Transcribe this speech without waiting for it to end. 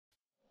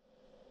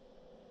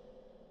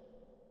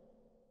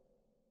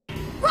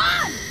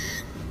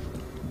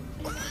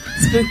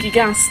spooky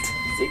ghast.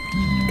 Is it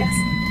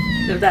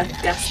ghast? No,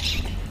 that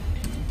ghast.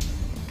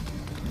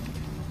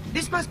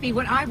 This must be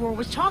what Ivor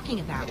was talking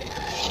about.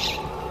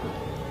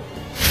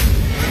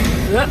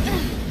 Yep.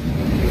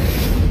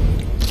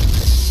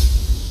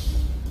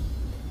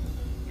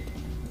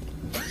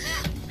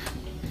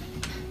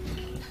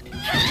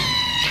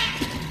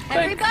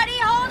 Everybody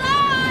hold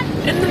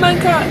on! In the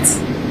minecart!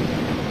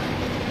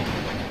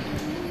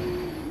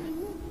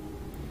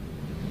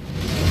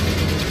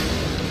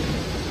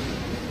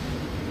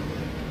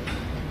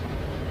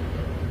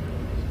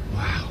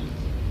 Wow.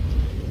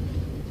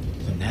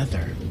 The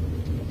Nether.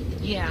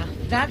 Yeah,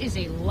 that is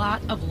a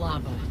lot of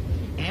lava.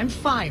 And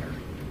fire.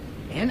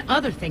 And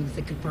other things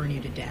that could burn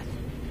you to death.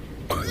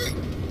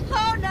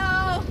 Oh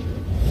no!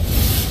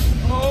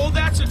 Oh,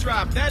 that's a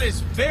drop. That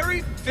is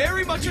very,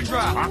 very much a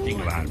drop. Talking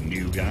about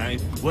new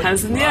guys. What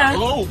Hands in the air.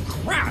 Oh,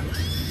 crap.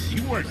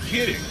 You weren't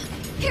kidding.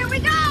 Here we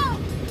go!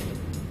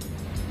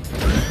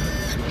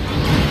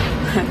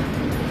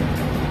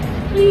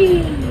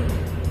 Whee!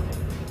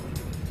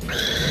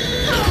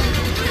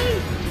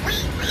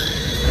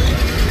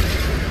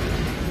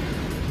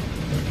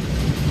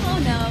 Oh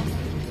no.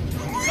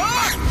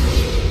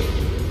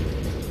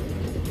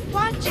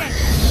 Watch it!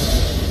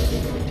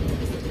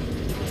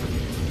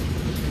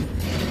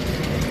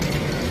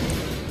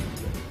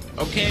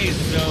 Okay,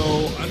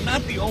 so I'm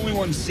not the only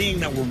one seeing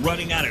that we're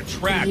running out of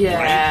track,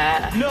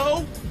 Yeah. right?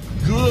 No?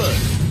 Good.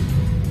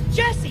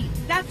 Jesse,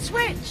 that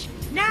switch!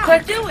 Now,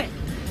 Quick. do it!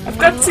 I've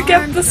got to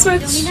get the Don't kill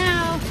me switch.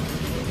 now.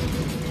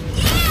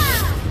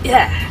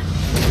 Yeah.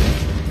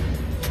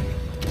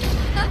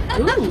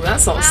 Ooh,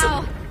 that's awesome.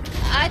 Wow.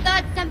 I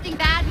thought something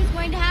bad was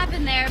going to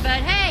happen there,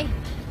 but hey,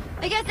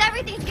 I guess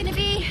everything's gonna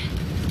be...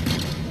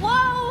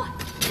 Whoa!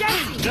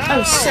 Jesse! No!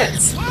 Oh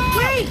shit.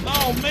 Wait!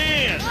 Oh,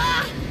 man!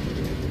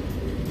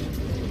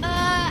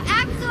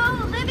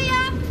 Axel,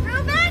 Olivia,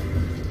 Ruben?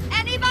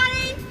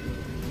 Anybody?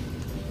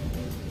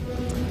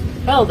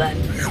 Well then.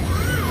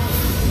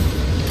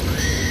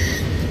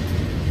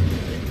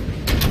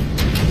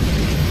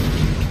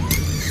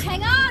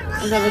 Hang on,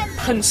 I'm Ruben! gonna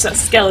punch that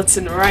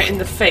skeleton right in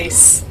the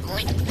face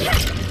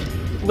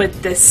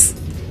with this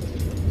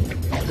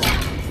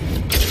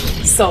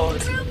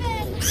sword.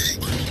 Ruben!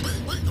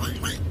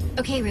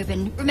 Okay,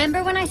 Ruben,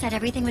 remember when I said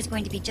everything was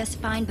going to be just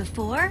fine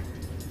before?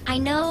 I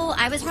know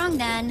I was wrong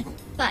then,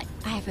 but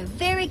I have a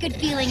very good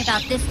feeling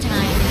about this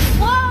time.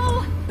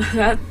 Whoa!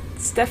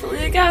 That's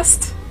definitely a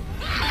ghast.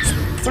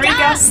 3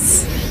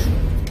 ghasts.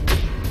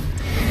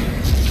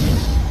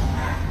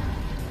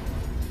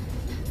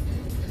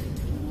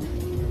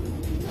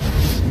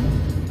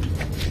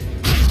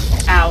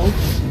 Ow.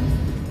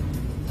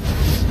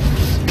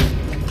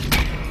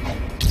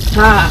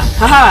 Ha!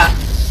 Ha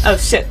ha! Oh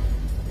shit.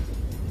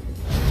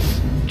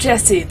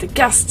 Jesse, the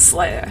ghast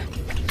slayer.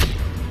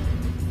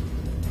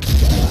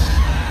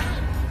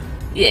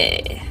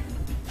 Yeah.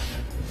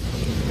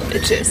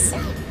 Bitches.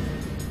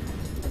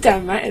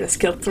 Damn right, I just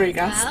killed 3 Well,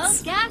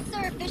 ghasts. gas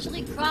are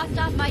officially crossed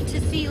off my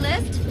to-see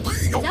list.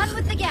 Done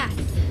with the gas.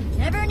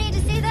 Never need to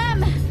see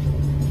them.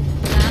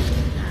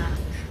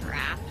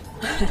 Crap.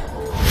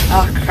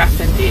 Oh crap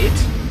indeed.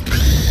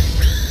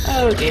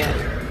 Oh dear.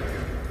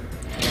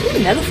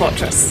 Ooh, Nether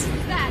Fortress. This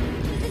is bad.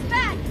 This is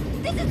bad.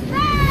 This is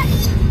bad!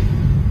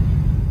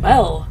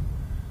 Well.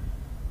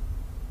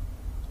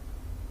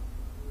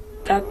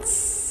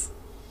 That's...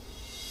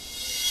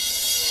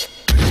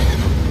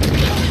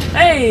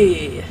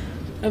 Hey!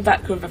 I'm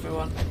back with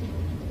everyone.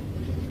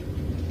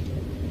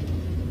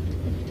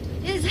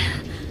 Is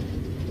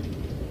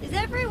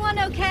everyone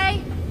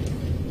okay?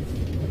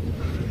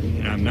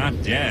 I'm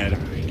not dead.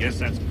 I guess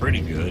that's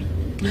pretty good.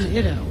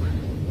 Ditto.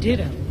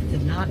 Ditto. The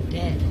not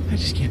dead. I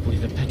just can't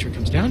believe that Petra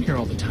comes down here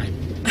all the time.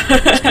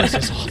 This place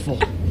is awful.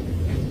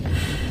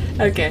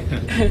 Okay.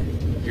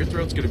 Your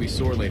throat's gonna be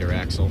sore later,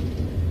 Axel.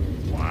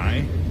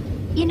 Why?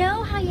 You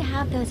know how you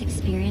have those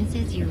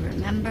experiences you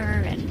remember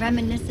and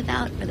reminisce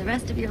about for the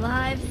rest of your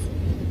lives?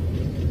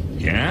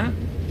 Yeah?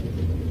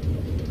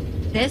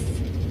 This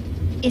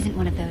isn't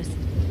one of those.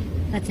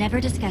 Let's never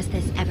discuss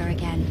this ever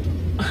again.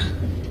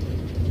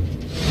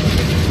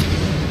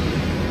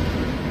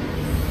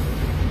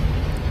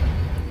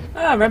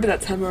 Oh, I remember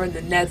that time we were in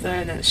the Nether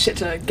and then a shit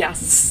ton of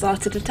ghasts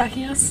started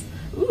attacking us.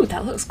 Ooh,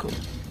 that looks cool.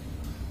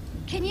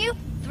 Can you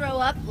throw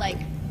up, like,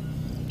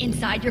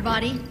 inside your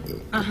body?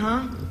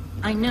 Uh-huh.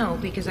 I know,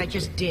 because I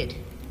just did.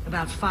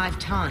 About 5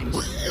 times.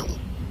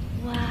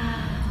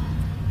 Wow.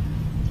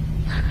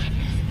 Look at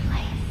this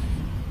place.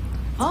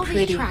 All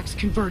pretty. these tracks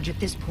converge at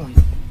this point.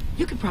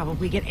 You could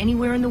probably get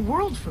anywhere in the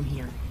world from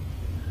here.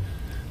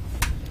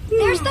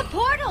 There's the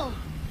portal!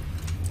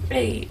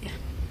 Hey.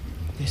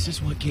 This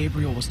is what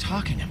Gabriel was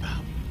talking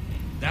about.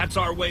 That's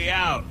our way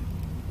out.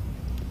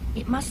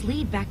 It must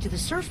lead back to the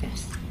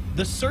surface.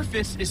 The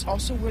surface is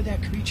also where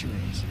that creature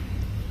is.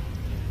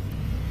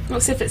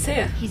 Let's see if it's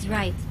here. He's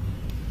right.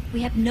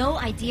 We have no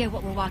idea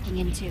what we're walking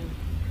into. It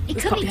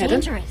Let's could pop be your head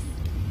in. dangerous.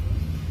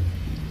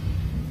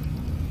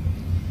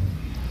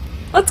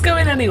 Let's go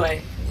in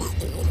anyway.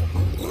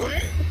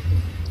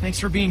 Thanks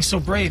for being so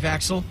brave,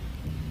 Axel.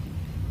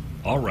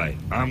 All right,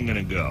 I'm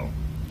gonna go.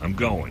 I'm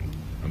going.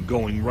 I'm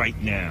going right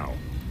now.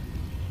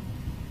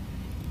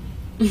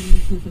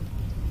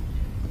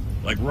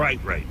 Like right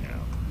now.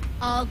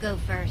 I'll go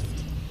first.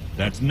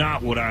 That's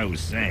not what I was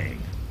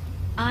saying.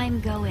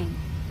 I'm going.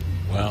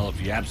 Well,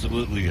 if you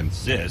absolutely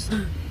insist.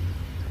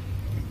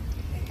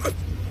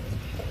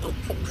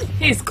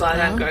 He's glad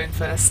I'm Well? going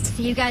first.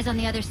 See you guys on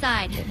the other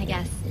side, I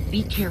guess.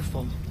 Be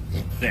careful.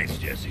 Thanks,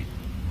 Jesse.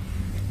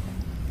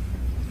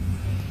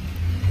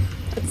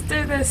 Let's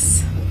do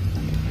this.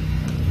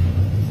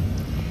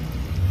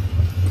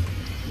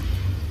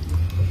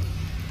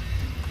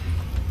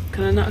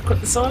 Can I not equip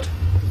the sword?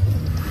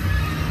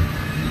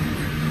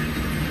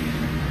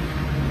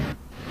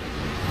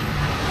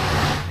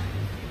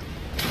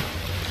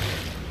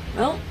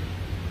 Well,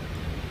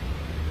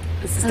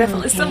 this is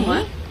definitely Okay.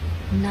 somewhere.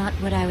 Not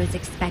what I was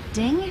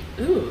expecting.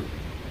 Ooh.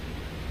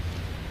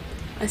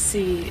 I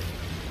see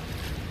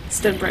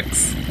stone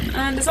bricks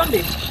and a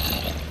zombie.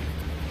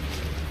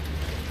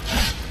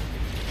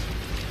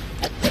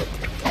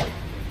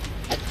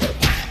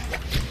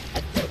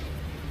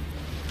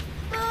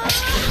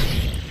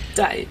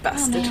 Die,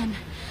 bastard. Oh man,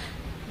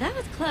 that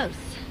was close.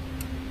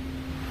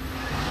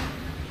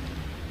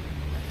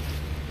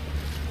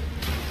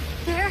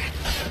 There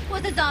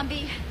was a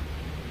zombie.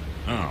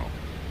 Oh.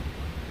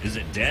 Is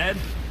it dead?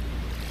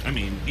 I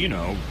mean, you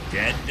know,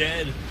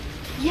 dead?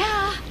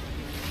 Yeah.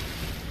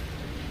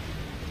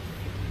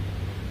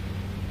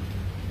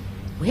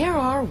 Where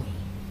are we?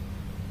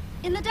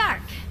 In the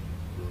dark.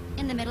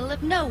 In the middle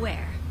of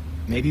nowhere.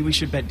 Maybe we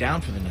should bed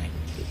down for the night.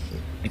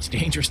 It's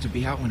dangerous to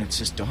be out when it's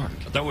this dark.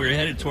 I thought we were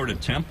headed toward a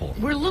temple.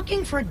 We're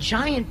looking for a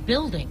giant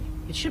building.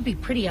 It should be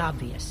pretty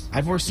obvious.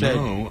 Ivor said...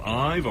 No,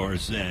 Ivar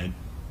said.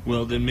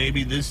 Well, then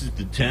maybe this is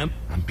the temp?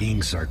 I'm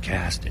being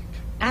sarcastic.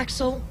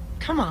 Axel,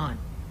 come on.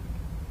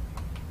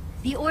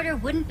 The Order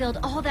wouldn't build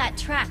all that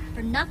track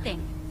for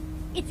nothing.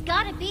 It's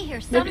gotta be here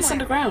somewhere. Maybe it's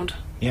underground.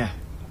 Yeah,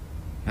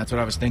 that's what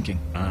I was thinking.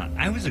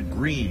 I was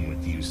agreeing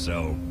with you,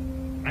 so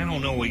I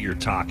don't know what you're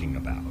talking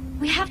about.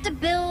 We have to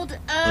build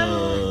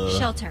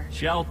shelter.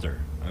 Shelter.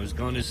 I was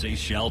going to say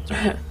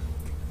shelter.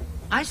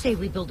 I say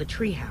we build a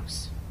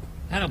treehouse.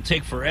 That'll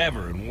take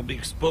forever, and we'll be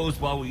exposed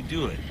while we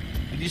do it.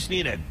 We just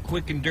need a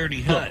quick and dirty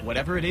Look, hut.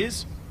 whatever it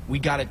is, we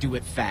gotta do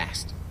it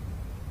fast.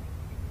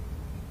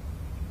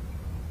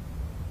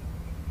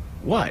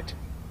 What?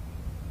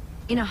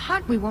 In a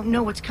hut, we won't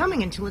know what's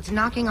coming until it's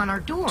knocking on our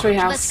door.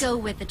 Treehouse. Let's go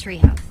with the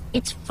treehouse.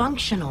 It's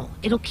functional.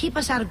 It'll keep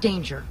us out of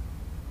danger.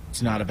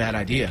 It's not a bad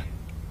idea.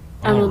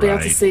 And we'll be able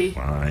to Alright, see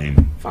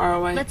Fine. far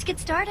away. Let's get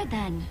started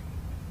then.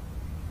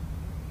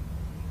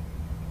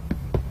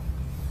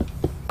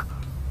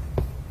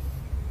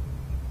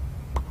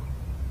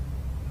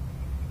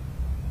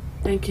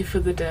 Thank you for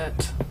the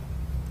dirt.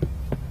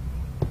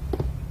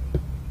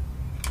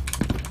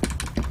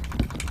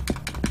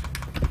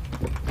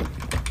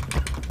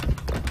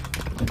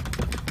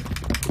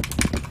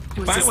 If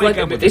What's I this wake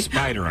Lego up with movie? a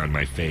spider on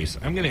my face,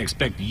 I'm going to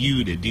expect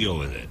you to deal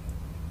with it.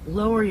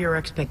 Lower your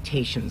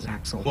expectations,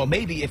 Axel. Well,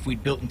 maybe if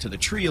we'd built into the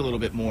tree a little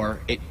bit more,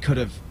 it could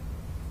have...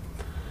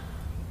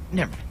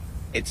 Never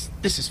mind.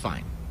 This is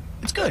fine.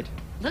 It's good.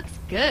 Looks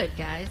good,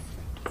 guys.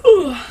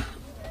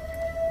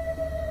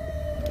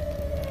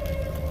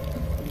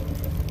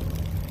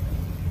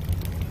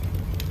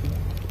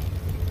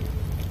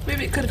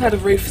 Maybe it could have had a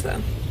roof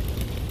then.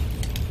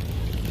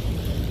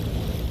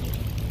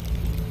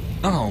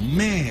 Oh,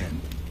 man.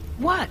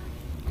 What?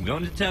 I'm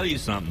going to tell you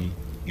something.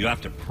 You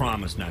have to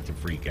promise not to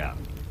freak out.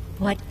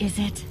 What is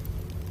it?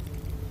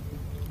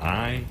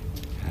 I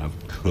have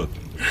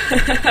cookies.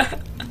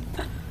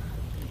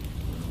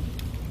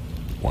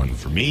 One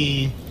for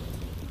me,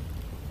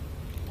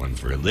 one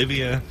for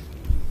Olivia,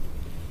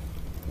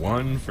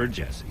 one for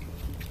Jesse.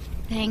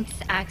 Thanks,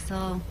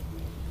 Axel.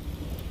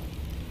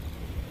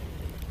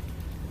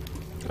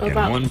 What And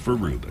about one for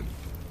Ruben.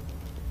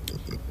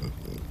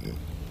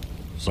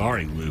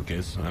 Sorry,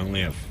 Lucas. I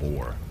only have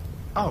 4.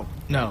 Oh,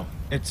 no.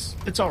 It's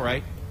all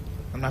right.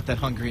 I'm not that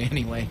hungry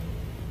anyway.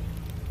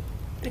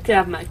 you could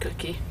have my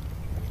cookie?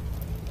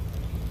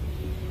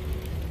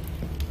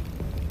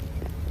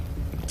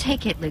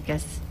 Take it,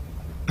 Lucas.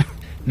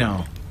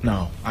 No.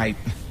 I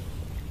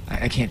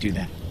can't do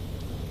that.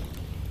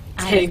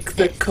 Take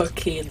the insist.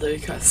 cookie,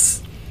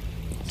 Lucas.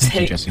 Thank you,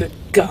 Take Jesse. the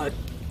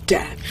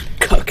goddamn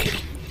cookie.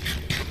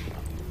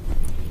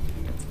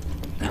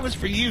 That was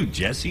for you,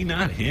 Jesse,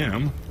 not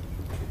him.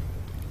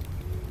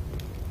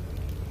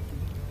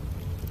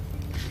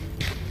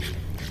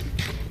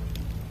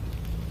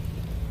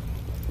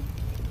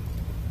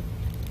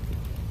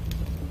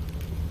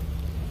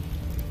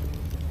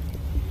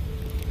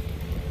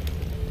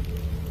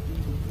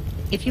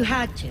 If you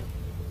had to,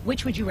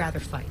 which would you rather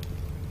fight?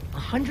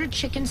 100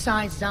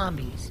 chicken-sized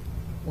zombies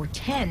or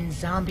 10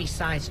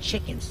 zombie-sized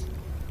chickens?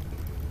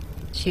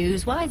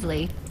 Choose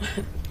wisely.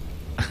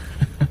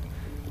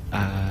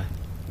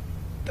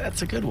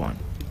 That's a good one.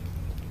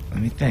 Let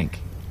me think.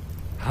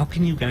 How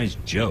can you guys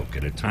joke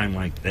at a time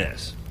like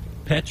this?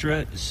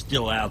 Petra is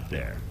still out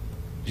there.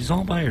 She's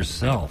all by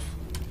herself.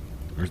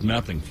 There's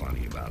nothing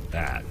funny about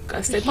that. Gotta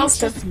We stay can't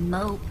positive. just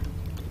mope.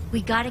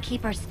 We gotta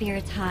keep our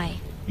spirits high.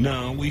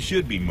 No, we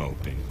should be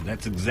moping.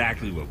 That's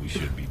exactly what we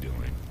should be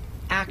doing.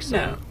 Axel.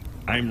 No.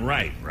 I'm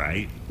right,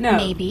 right? No.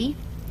 Maybe.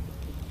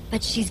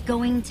 But she's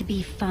going to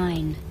be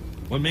fine.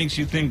 What makes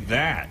you think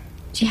that?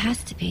 She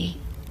has to be.